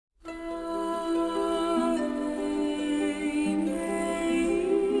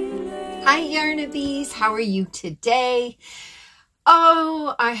Hi Yarnabees, how are you today?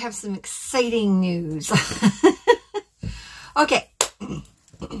 Oh, I have some exciting news. Okay.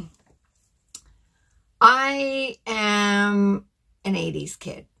 I am an 80s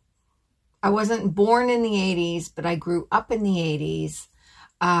kid. I wasn't born in the 80s, but I grew up in the 80s,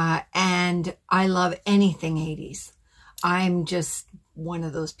 and I love anything 80s. I'm just one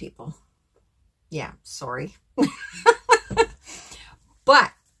of those people. Yeah, sorry.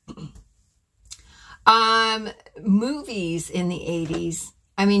 But movies in the 80s,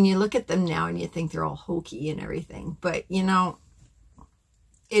 I mean, you look at them now and you think they're all hokey and everything, but you know,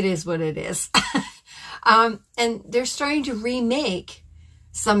 it is what it is. And they're starting to remake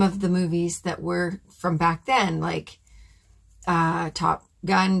some of the movies that were from back then, like Top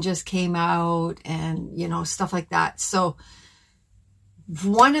Gun just came out and, you know, stuff like that. So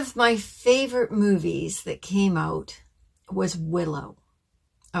one of my favorite movies that came out was Willow.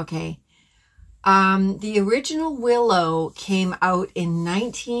 Okay. The original Willow came out in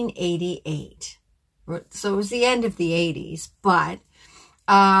 1988. So it was the end of the 80s, but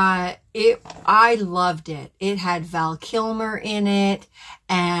I loved it. It had Val Kilmer in it,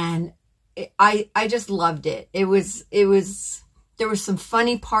 and I just loved it. There was some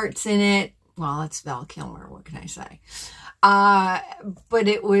funny parts in it. Well, it's Val Kilmer, what can I say? But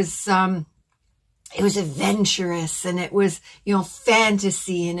it was adventurous, and it was, you know,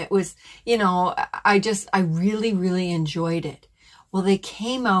 fantasy, and it was, you know, I really, really enjoyed it. Well, they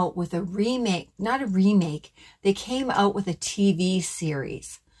came out with a remake, not a remake. They came out with a TV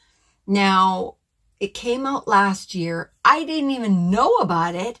series. Now, it came out last year. I didn't even know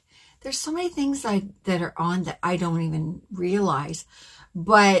about it. There's so many things that are on that I don't even realize.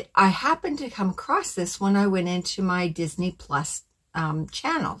 But I happened to come across this when I went into my Disney Plus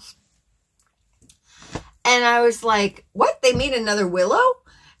channels. And I was like, what? They made another Willow?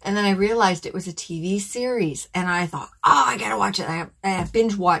 And then I realized it was a TV series. And I thought, oh, I got to watch it. I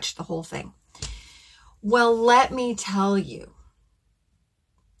binge watched the whole thing. Well, let me tell you.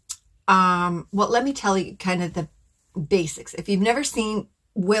 Let me tell you kind of the basics. If you've never seen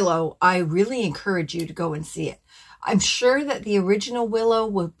Willow, I really encourage you to go and see it. I'm sure that the original Willow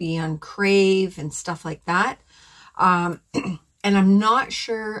will be on Crave and stuff like that. And I'm not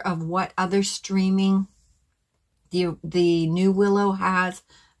sure of what other streaming the new Willow has,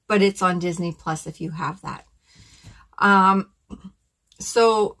 but it's on Disney Plus if you have that.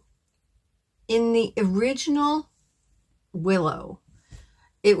 So in the original Willow,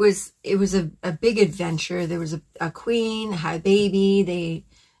 it was a big adventure. There was a queen, had a baby. They,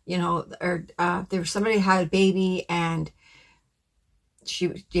 you know, or there was somebody who had a baby, and she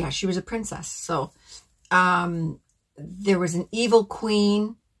was a princess. So there was an evil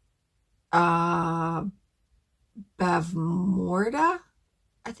queen, Bavmorda,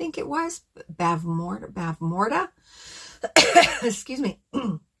 I think it was Bavmorda. Excuse me.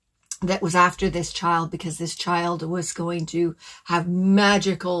 That was after this child, because this child was going to have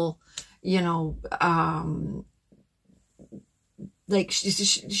magical, you know, like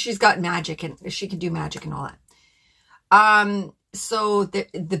she's got magic, and she can do magic and all that. So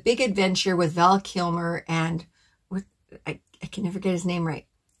the big adventure with Val Kilmer and with, I can never get his name right,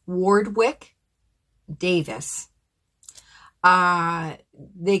 Warwick Davis.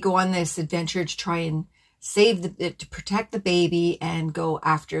 They go on this adventure to try and to protect the baby and go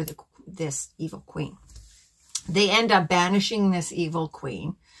after this evil queen. They end up banishing this evil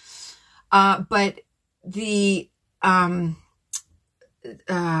queen. But the Elora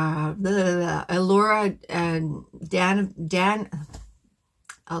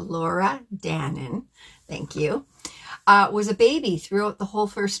Elora Danan, thank you, was a baby throughout the whole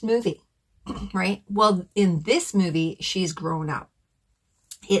first movie, right? Well, in this movie, she's grown up.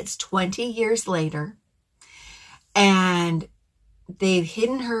 It's 20 years later, and they've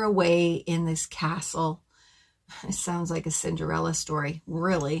hidden her away in this castle. It sounds like a Cinderella story,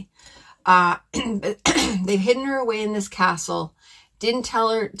 really. They've hidden her away in this castle, didn't tell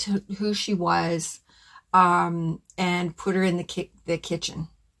her who she was, and put her in the kitchen.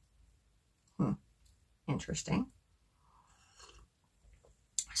 Interesting.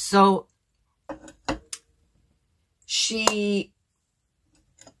 So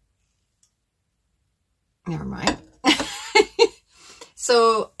never mind.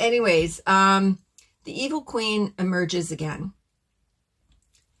 So anyways, the evil queen emerges again,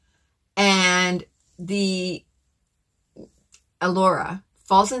 and the Elora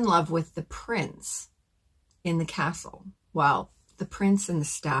falls in love with the prince in the castle. Well, the prince and the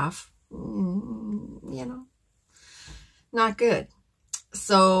staff, you know, not good.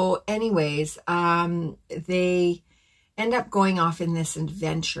 So anyways, they end up going off in this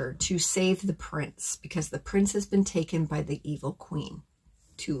adventure to save the prince, because the prince has been taken by the evil queen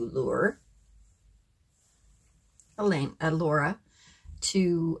to lure Elora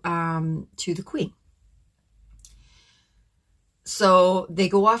to the queen. So they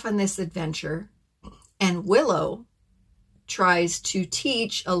go off on this adventure, and Willow tries to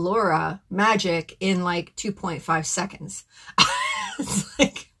teach Elora magic in like 2.5 seconds. It's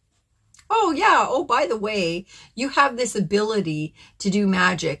like, oh yeah, oh, by the way, you have this ability to do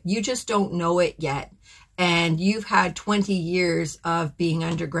magic. You just don't know it yet. And you've had 20 years of being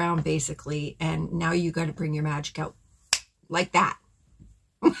underground, basically. And now you got to bring your magic out like that.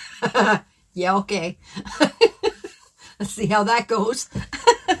 Yeah, okay. Let's see how that goes.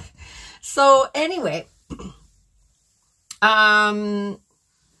 So anyway, they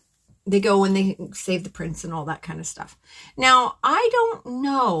go and they save the prince and all that kind of stuff. Now, I don't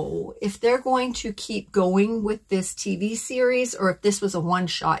know if they're going to keep going with this TV series or if this was a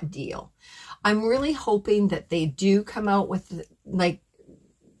one-shot deal. I'm really hoping that they do come out with like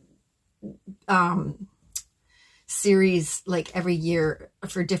series like every year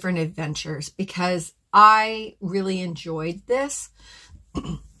for different adventures, because I really enjoyed this.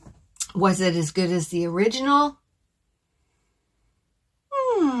 Was it as good as the original?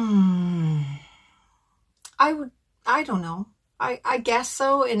 I don't know. I guess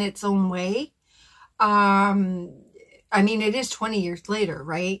so, in its own way. I mean, it is 20 years later,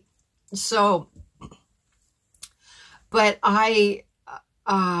 right? So, but okay,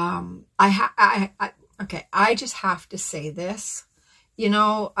 I just have to say this, you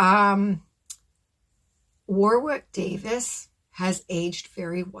know, Warwick Davis has aged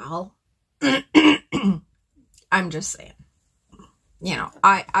very well. I'm just saying, you know,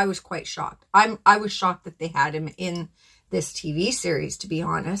 I was quite shocked. I was shocked that they had him in this TV series, to be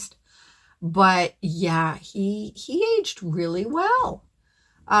honest. But yeah, he aged really well.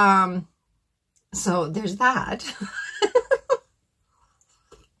 So there's that.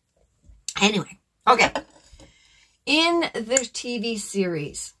 Anyway, okay. In the TV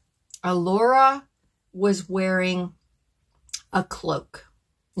series, Elora was wearing a cloak.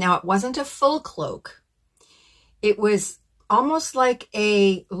 Now, it wasn't a full cloak. It was almost like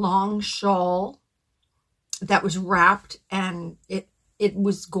a long shawl that was wrapped, and it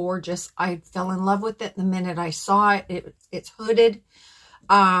was gorgeous. I fell in love with it the minute I saw it. It's hooded.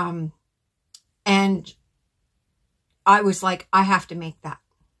 And I was like, I have to make that.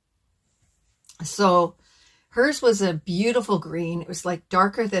 So hers was a beautiful green. It was like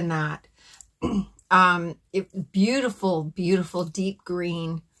darker than that. Beautiful, beautiful deep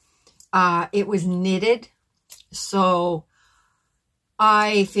green. It was knitted. So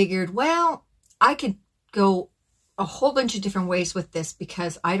I figured, well, I could go a whole bunch of different ways with this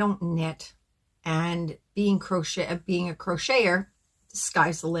because I don't knit, and being a crocheter, the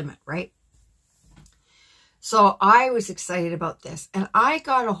sky's the limit, right? So I was excited about this, and I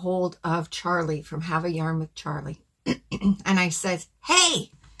got a hold of Charlie from Have a Yarn with Charlie. And I said,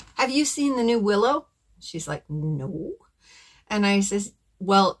 hey, have you seen the new Willow? She's like, no. And I says,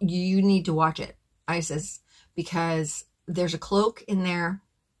 well, you need to watch it. I says, because there's a cloak in there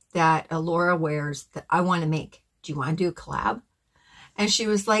that Elora wears that I want to make. Do you want to do a collab? And she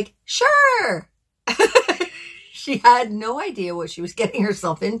was like, sure. She had no idea what she was getting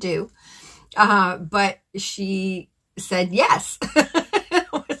herself into. But she said yes.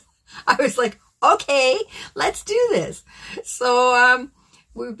 I was like, okay, let's do this. So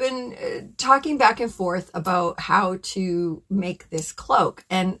we've been talking back and forth about how to make this cloak.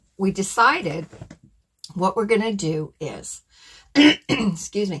 And we decided what we're going to do is,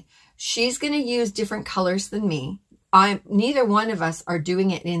 excuse me, she's going to use different colors than me. Neither one of us are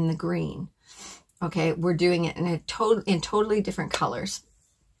doing it in the green. Okay, we're doing it in totally different colors.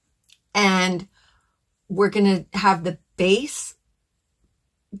 And we're going to have the base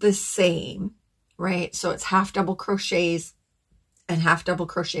the same, right? So it's half double crochets and half double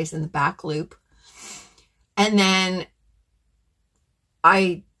crochets in the back loop. And then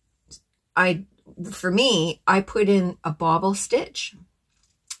for me, I put in a bobble stitch.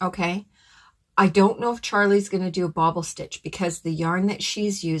 Okay. I don't know if Charlie's going to do a bobble stitch because the yarn that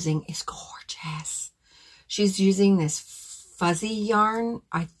she's using is gorgeous. She's using this fuzzy yarn.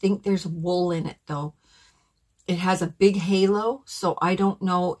 I think there's wool in it though. It has a big halo, so I don't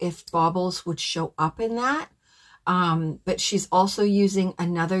know if bobbles would show up in that. But she's also using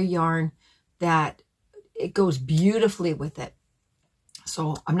another yarn that it goes beautifully with it.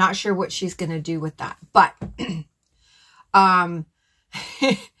 So I'm not sure what she's going to do with that. But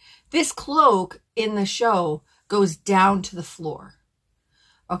this cloak in the show goes down to the floor.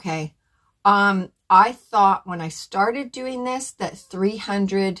 Okay. I thought when I started doing this that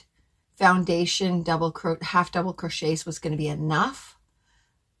 300 foundation half double crochets was going to be enough.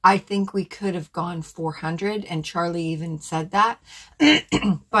 I think we could have gone 400, and Charlie even said that.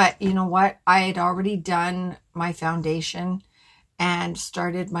 But you know what? I had already done my foundation and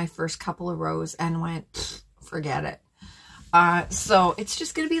started my first couple of rows and went, forget it. So it's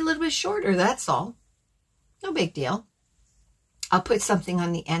just going to be a little bit shorter. That's all. No big deal. I'll put something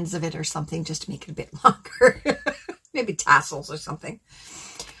on the ends of it or something just to make it a bit longer. Maybe tassels or something.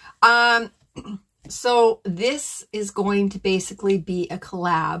 So this is going to basically be a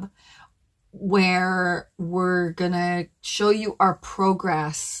collab where we're going to show you our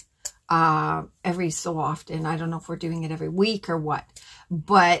progress every so often. I don't know if we're doing it every week or what,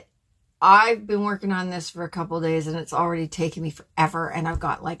 but I've been working on this for a couple of days and it's already taken me forever, and I've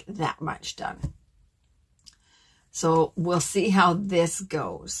got like that much done. So we'll see how this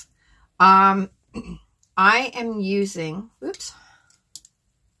goes. I am using, oops,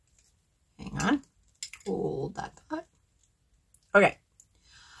 hang on. Hold that thought. Okay.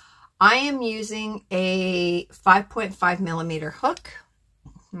 I am using a 5.5 millimeter hook.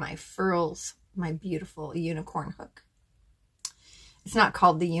 My Furls, my beautiful unicorn hook. It's not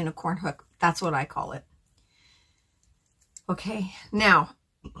called the unicorn hook. That's what I call it. Okay. Now,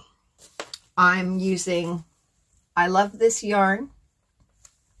 I'm using, I love this yarn.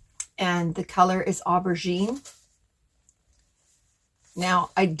 And the color is aubergine. Now,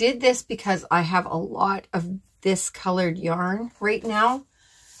 I did this because I have a lot of this colored yarn right now.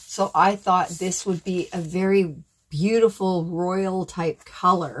 So I thought this would be a very beautiful royal type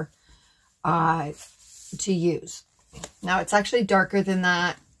color to use. Now, it's actually darker than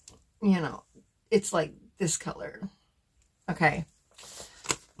that. You know, it's like this color. Okay.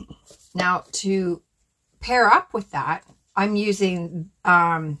 Now, to pair up with that, I'm using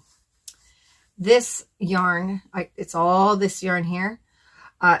this yarn. It's all this yarn here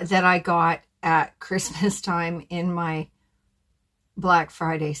that I got at Christmas time in my Black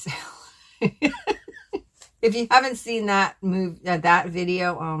Friday sale. If you haven't seen that that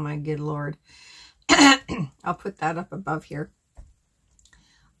video, oh my good Lord. I'll put that up above here.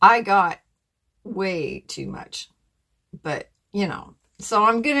 I got way too much, but you know, so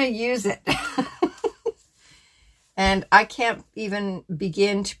I'm going to use it. And I can't even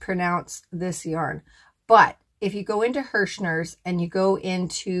begin to pronounce this yarn. But if you go into Hirschner's and you go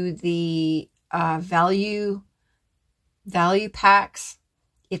into the value packs,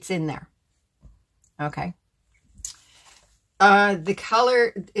 it's in there. Okay. The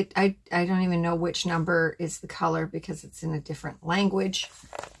color, I don't even know which number is the color because it's in a different language.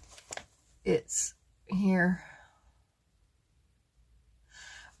 It's here.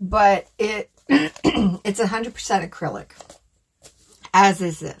 But it's 100% acrylic, as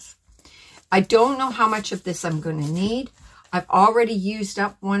is this. I don't know how much of this I'm going to need. I've already used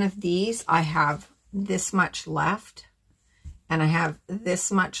up one of these. I have this much left, and I have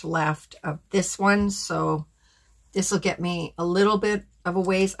this much left of this one. So this will get me a little bit of a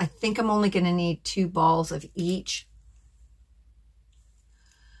ways. I think I'm only going to need 2 balls of each.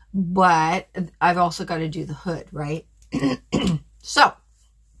 But I've also got to do the hood, right? So,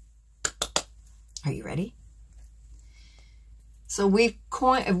 are you ready? So we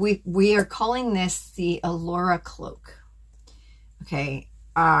are calling this the Elora cloak. Okay.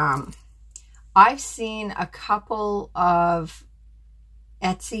 I've seen a couple of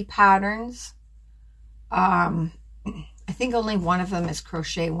Etsy patterns. I think only one of them is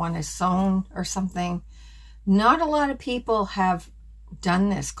crochet, one is sewn or something. Not a lot of people have done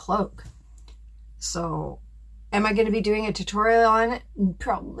this cloak. So am I going to be doing a tutorial on it?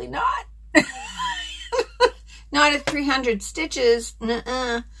 Probably not. Not at 300 stitches.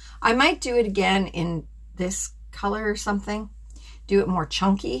 Nuh-uh. I might do it again in this color or something. Do it more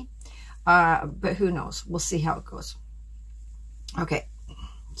chunky. But who knows? We'll see how it goes. Okay.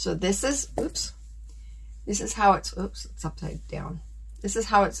 So this is, oops. This is how it's, oops, it's upside down. This is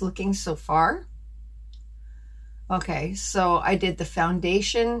how it's looking so far. Okay. So I did the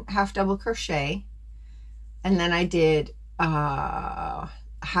foundation half double crochet. And then I did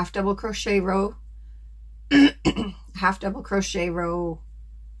half double crochet row, half double crochet row,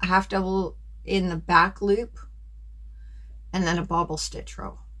 half double in the back loop, and then a bobble stitch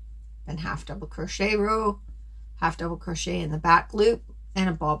row, then half double crochet row, half double crochet in the back loop, and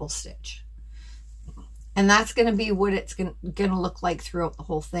a bobble stitch. And that's going to be what it's going to look like throughout the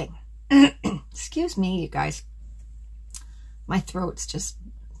whole thing. Excuse me, you guys. My throat's just,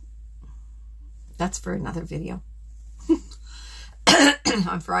 that's for another video.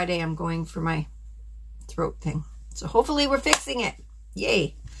 On Friday, I'm going for my throat thing. So hopefully we're fixing it.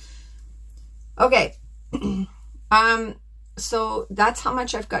 Yay. Okay. So that's how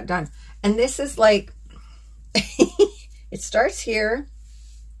much I've got done. And this is like, it starts here.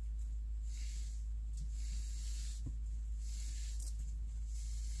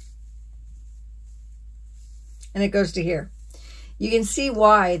 And it goes to here. You can see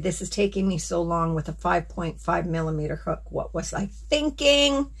why this is taking me so long with a 5.5 millimeter hook. What was I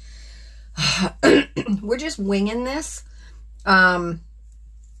thinking? We're just winging this. I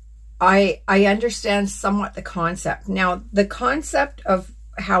understand somewhat the concept. Now, the concept of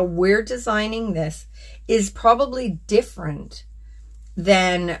how we're designing this is probably different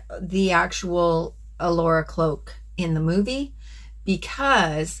than the actual Elora cloak in the movie,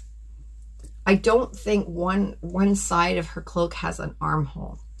 because I don't think one side of her cloak has an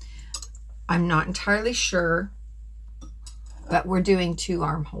armhole. I'm not entirely sure, but we're doing 2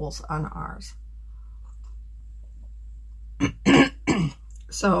 armholes on ours.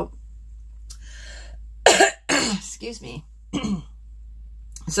 So, excuse me.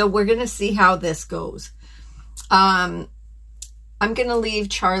 So we're going to see how this goes. I'm going to leave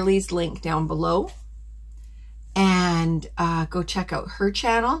Charlie's link down below, and go check out her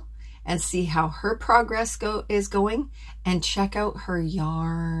channel and see how her progress is going, and check out her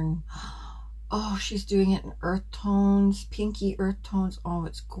yarn. Oh, she's doing it in earth tones, pinky earth tones. Oh,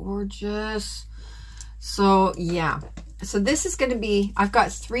 it's gorgeous. So yeah, so this is going to be, I've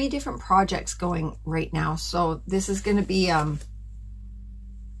got 3 different projects going right now. So this is going to be a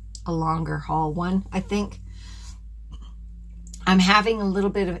longer haul one, I think. I'm having a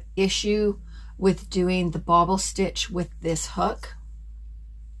little bit of issue with doing the bobble stitch with this hook.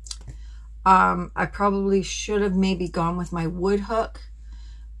 I probably should have maybe gone with my wood hook,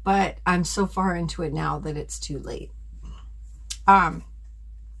 but I'm so far into it now that it's too late.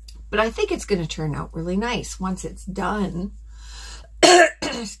 But I think it's going to turn out really nice once it's done.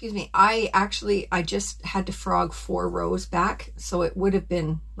 Excuse me. I just had to frog 4 rows back, so it would have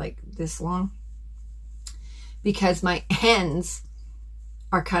been like this long, because my ends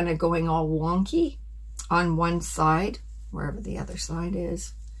are kind of going all wonky on one side, wherever the other side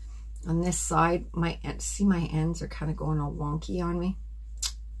is. On this side, my ends are kind of going all wonky on me.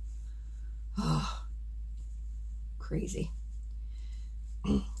 Oh, crazy.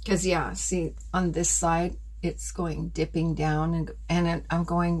 Because yeah, see, on this side, it's going dipping down, and I'm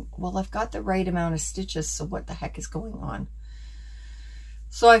going, well, I've got the right amount of stitches, so what the heck is going on?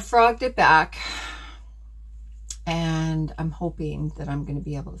 So I frogged it back, and I'm hoping that I'm going to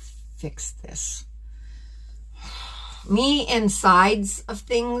be able to fix this. Me and sides of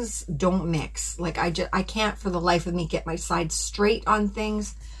things don't mix. Like I can't for the life of me get my sides straight on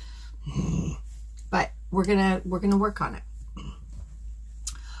things. But we're gonna work on it.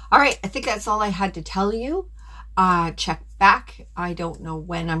 All right, I think that's all I had to tell you. Check back. I don't know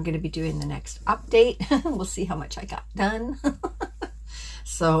when I'm going to be doing the next update. We'll see how much I got done.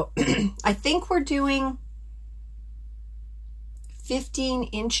 So I think we're doing 15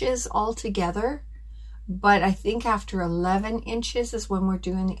 inches altogether. But I think after 11 inches is when we're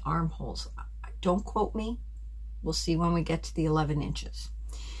doing the armholes. Don't quote me. We'll see when we get to the 11 inches.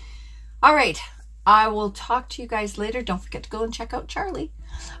 All right. I will talk to you guys later. Don't forget to go and check out Charlie.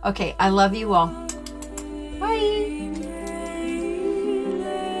 Okay. I love you all. Bye.